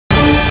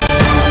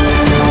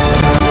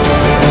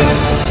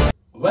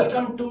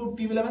Welcome to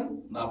Tv11.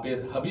 నా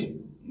పేరు Habib.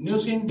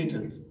 News in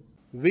details.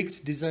 Wigs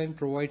Design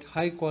provide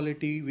high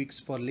quality wigs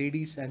for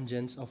ladies and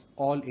gents of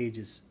all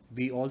ages.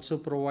 We also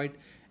provide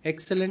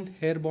excellent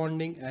hair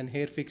bonding and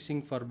hair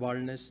fixing for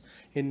baldness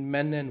in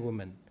men and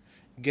women.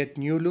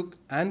 Get new look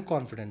and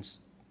confidence.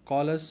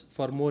 Call us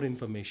for more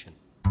information.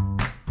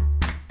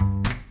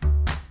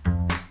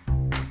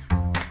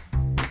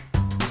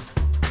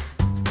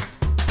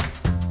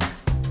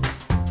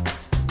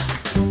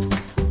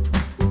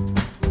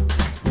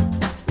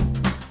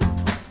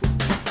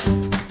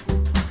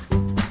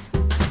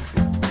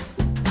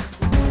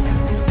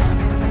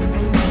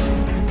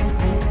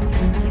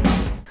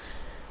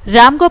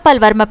 Ram Gopal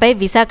వర్మపై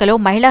విశాఖలో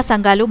మహిళా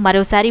సంఘాలు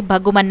మరోసారి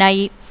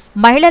భగ్గుమన్నాయి.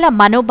 మహిళల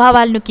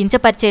మనోభావాలను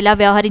కించపరిచేలా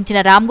వ్యవహరించిన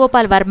రామ్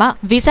గోపాల్ వర్మ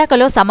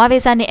విశాఖలో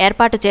సమావేశాన్ని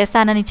ఏర్పాటు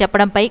చేస్తానని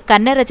చెప్పడంపై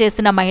కన్నెర్ర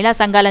చేస్తున్న మహిళా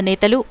సంఘాల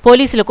నేతలు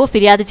పోలీసులకు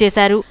ఫిర్యాదు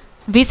చేశారు.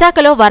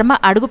 విశాఖలో వర్మ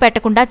అడుగు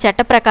పెట్టకుండా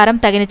చట్టప్రకారం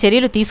తగిన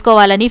చర్యలు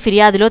తీసుకోవాలని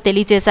ఫిర్యాదులో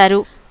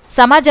తెలియజేశారు.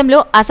 సమాజంలో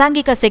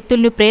అసాంఘిక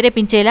శక్తులను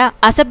ప్రేరేపించేలా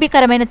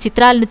అసభ్యకరమైన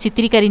చిత్రాలను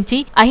చిత్రీకరించి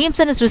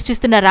అహింసను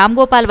సృష్టిస్తున్న రామ్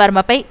గోపాల్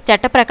వర్మపై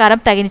చట్టప్రకారం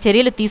తగిన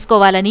చర్యలు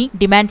తీసుకోవాలని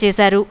డిమాండ్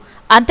చేశారు.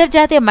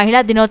 అంతర్జాతీయ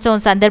మహిళా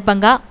దినోత్సవం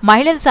సందర్భంగా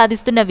మహిళలు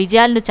సాధిస్తున్న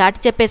విజయాలను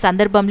చాటి చెప్పే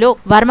సందర్భంలో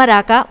వర్మ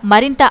రాక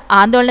మరింత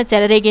ఆందోళన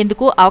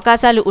చెలరేగేందుకు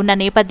అవకాశాలు ఉన్న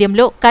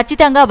నేపథ్యంలో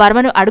ఖచ్చితంగా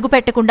వర్మను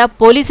అడుగుపెట్టకుండా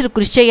పోలీసులు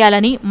కృషి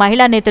చేయాలని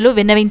మహిళా నేతలు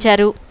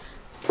విన్నవించారు.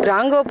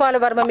 రామ్ గోపాల్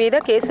వర్మ మీద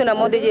కేసు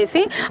నమోదు చేసి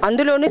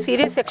అందులోనూ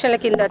సీరియస్ సెక్షన్ల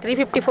కింద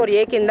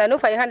 354A కిందను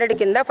 500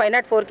 కింద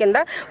 504 కింద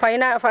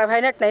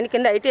 509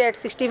 కింద ఐటీ యాక్ట్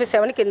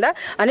 67 కింద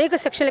అనేక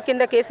సెక్షన్ల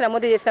కింద కేసు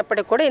నమోదు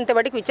చేసినప్పటికీ కూడా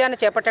ఇంతవరకు విచారణ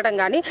చేపట్టడం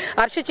కానీ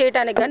అరెస్ట్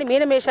చేయడానికి కానీ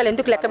మీనమేషాలు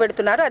ఎందుకు లెక్క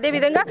పెడుతున్నారు?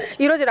 అదేవిధంగా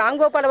ఈరోజు రామ్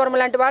గోపాల్ వర్మ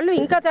లాంటి వాళ్ళు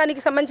ఇంకా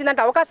దానికి సంబంధించిన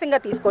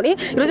అవకాశంగా తీసుకొని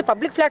ఈరోజు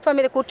పబ్లిక్ ప్లాట్ఫామ్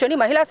మీద కూర్చొని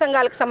మహిళా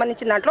సంఘాలకు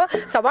సంబంధించిన దాంట్లో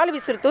సవాలు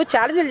విసురుతూ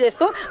ఛాలెంజ్లు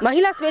చేస్తూ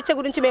మహిళా స్వేచ్ఛ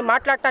గురించి మేము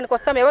మాట్లాడటానికి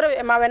వస్తాం, ఎవరు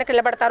మా వెనక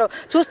నిలబడతారో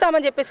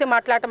చూస్తామని చెప్పేసి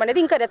మాట్లాడటం అనేది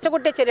ఇంకా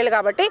రెచ్చగొట్టే చర్యలు.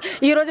 కాబట్టి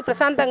ఈ రోజు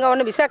ప్రశాంతంగా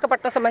ఉన్న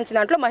విశాఖపట్నం సంబంధించిన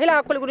దాంట్లో మహిళా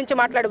హక్కుల గురించి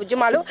మాట్లాడే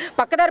ఉద్యమాలు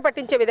పక్కదారి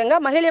పట్టించే విధంగా,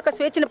 మహిళల యొక్క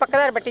స్వేచ్ఛను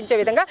పక్కదారి పట్టించే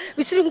విధంగా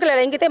విశృంఖల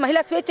లైంగితే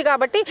మహిళా స్వేచ్ఛ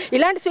కాబట్టి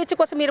ఇలాంటి స్వేచ్ఛ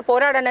కోసం మీరు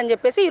పోరాడని అని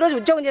చెప్పేసి ఈ రోజు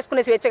ఉద్యోగం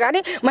చేసుకునే స్వేచ్ఛ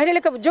కానీ,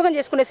 మహిళలకు ఉద్యోగం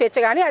చేసుకునే స్వేచ్ఛ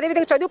కానీ,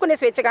 అదేవిధంగా చదువుకునే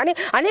స్వేచ్ఛ కానీ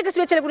అనేక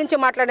స్వేచ్ఛల గురించి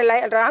మాట్లాడే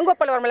రామ్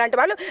గోపాల్ వర్మ లాంటి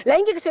వాళ్ళు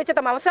లైంగిక స్వేచ్ఛ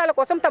తమ అవసరాల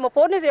కోసం తమ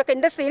పోర్న్ యొక్క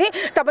ఇండస్ట్రీని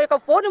తమ యొక్క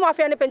పోర్న్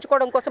మాఫియాని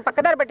పెంచుకోవడం కోసం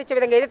పక్కదారి పట్టించే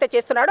విధంగా ఏదైతే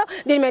చేస్తున్నాడో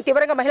దీన్ని మేము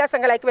తీవ్రంగా మహిళా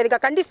సంఘాల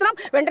ఐక్యవేదికగా ఖండిస్తున్నాం.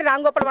 వెంటనే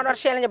రామ్ గోపాల్ వర్మ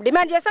అరెస్ట్ చేయాలని చెప్పి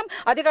డిమాండ్ చేస్తాం.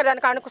 అధికారులు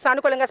దానికి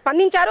సానుకూలంగా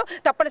స్పందించారు.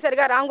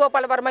 తప్పనిసరిగా రామ్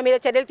గోపాల్ వర్మ మీద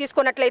చర్యలు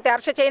తీసుకున్నట్లయితే,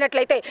 అరెస్ట్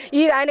చేయనట్లయితే,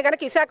 ఆయన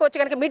కనుక విశాఖ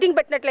వచ్చి కనుక మీటింగ్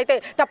పెట్టినట్లయితే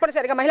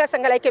తప్పనిసరిగా మహిళా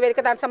సంఘాల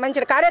ఐక్యవేదిక దానికి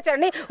సంబంధించిన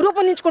కార్యాచరణని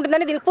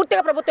రూపొందించుకుంటుందని, దీనికి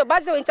పూర్తిగా ప్రభుత్వ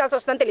బాధ్యత వహించాల్సి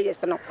వస్తుందని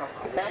తెలియజేస్తున్నాం.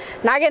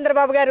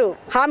 నాగేంద్రబాబు గారు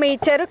హామీ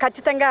ఇచ్చారు,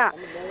 ఖచ్చితంగా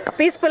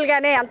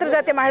పీస్ఫుల్గానే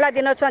అంతర్జాతీయ మహిళా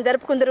దినోత్సవం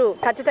జరుపుకుందరు,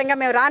 ఖచ్చితంగా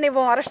మేము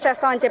రానివ్వం, అరెస్ట్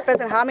చేస్తామని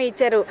చెప్పేసి హామీ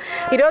ఇచ్చారు.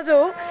 ఈరోజు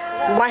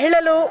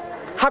మహిళలు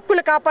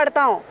హక్కులు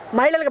కాపాడుతాం,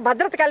 మహిళలకు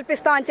భద్రత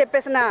కల్పిస్తాం అని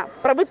చెప్పేసిన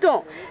ప్రభుత్వం,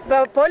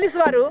 పోలీసు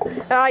వారు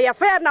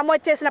ఎఫ్ఐఆర్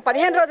నమోదు చేసిన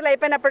 15 రోజులు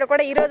అయిపోయినప్పుడు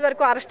కూడా ఈ రోజు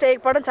వరకు అరెస్ట్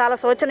చేయకపోవడం చాలా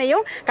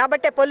శోచనీయం.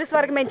 కాబట్టి పోలీసు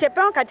వారికి మేము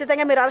చెప్పాం,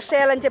 ఖచ్చితంగా మీరు అరెస్ట్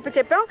చేయాలని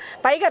చెప్పాం.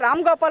 పైగా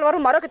రామ్ గోపాల్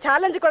వర్మ మరొక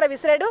ఛాలెంజ్ కూడా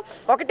విసిరాడు.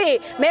 ఒకటి,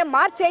 మేము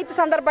మార్చి 8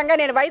 సందర్భంగా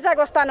నేను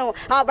వైజాగ్ వస్తాను,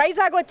 ఆ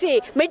వైజాగ్ వచ్చి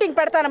మీటింగ్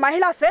పెడతాను,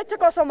 మహిళా స్వేచ్ఛ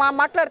కోసం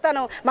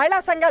మాట్లాడతాను, మహిళా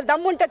సంఘాలు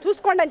దమ్ముంటే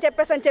చూసుకోండి అని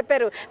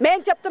చెప్పారు.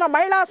 మేము చెప్తున్నాం,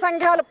 మహిళా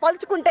సంఘాలు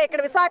పలుచుకుంటే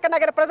ఇక్కడ విశాఖ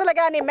నగర ప్రజలు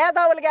కానీ,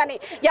 మేధావులు కానీ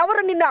ఎవరు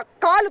నిన్న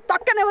కాలు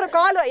తక్కనెవరు,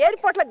 కాలు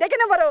ఎయిర్పోర్ట్లో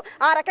దిగనెవరు,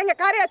 ఆ రకంగా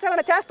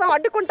కార్యాచరణ చేస్తాం,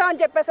 అడ్డుకుంటాం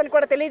అని చెప్పేసి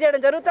కూడా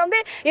తెలియజేయడం జరుగుతుంది.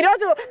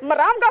 ఈరోజు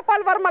రామ్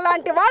గోపాల్ వర్మ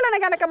లాంటి వాళ్ళని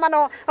కనుక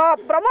మనం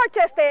ప్రమోట్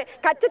చేస్తే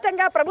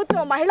ఖచ్చితంగా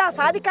ప్రభుత్వం మహిళా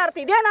సాధికారత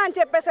ఇదేనా అని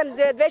చెప్పేసి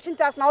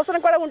ద్వేషించాల్సిన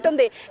అవసరం కూడా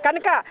ఉంటుంది.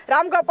 కనుక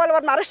రామ్ గోపాల్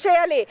వర్మ అరెస్ట్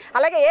చేయాలి.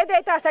 అలాగే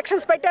ఏదైతే ఆ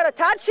సెక్షన్స్ పెట్టారో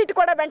ఛార్జ్ షీట్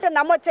కూడా వెంటనే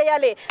నమోదు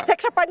చేయాలి,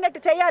 శిక్ష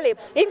పడినట్టు చేయాలి.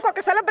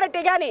 ఇంకొక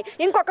సెలబ్రిటీ కానీ,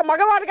 ఇంకొక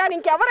మగవారు కానీ,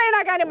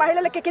 ఇంకెవరైనా కానీ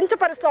మహిళలకి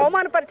కించపరుస్తూ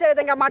అవమానపరిచే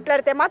విధంగా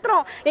మాట్లాడితే మాత్రం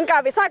ఇంకా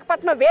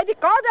విశాఖపట్నం వేదిక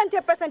కాదు అని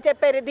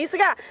చెప్పారు.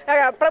 దిశగా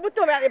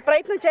ప్రభుత్వం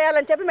ప్రయత్నం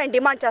చేయాలని చెప్పి మేము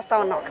డిమాండ్ చేస్తా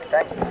ఉన్నాం.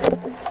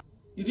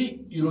 ఇది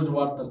ఈరోజు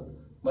వార్తలు.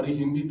 మరి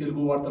హిందీ,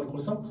 తెలుగు వార్తల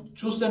కోసం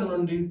చూస్తూనే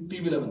ఉండండి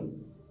టీవీ11.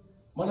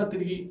 మళ్ళీ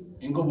తిరిగి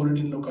ఇంకో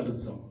బులెటిన్లో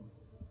కలుస్తాం.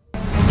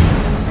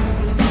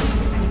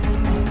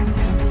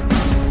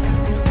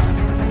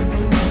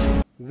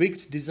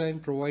 Wigs Design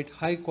provide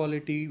high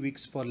quality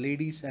wigs for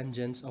ladies and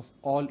gents of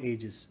all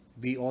ages.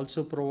 We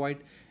also provide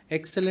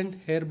excellent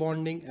hair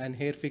bonding and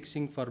hair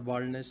fixing for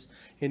baldness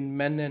in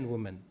men and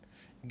women.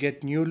 Get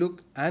new look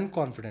and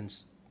confidence.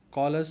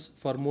 Call us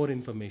for more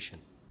information.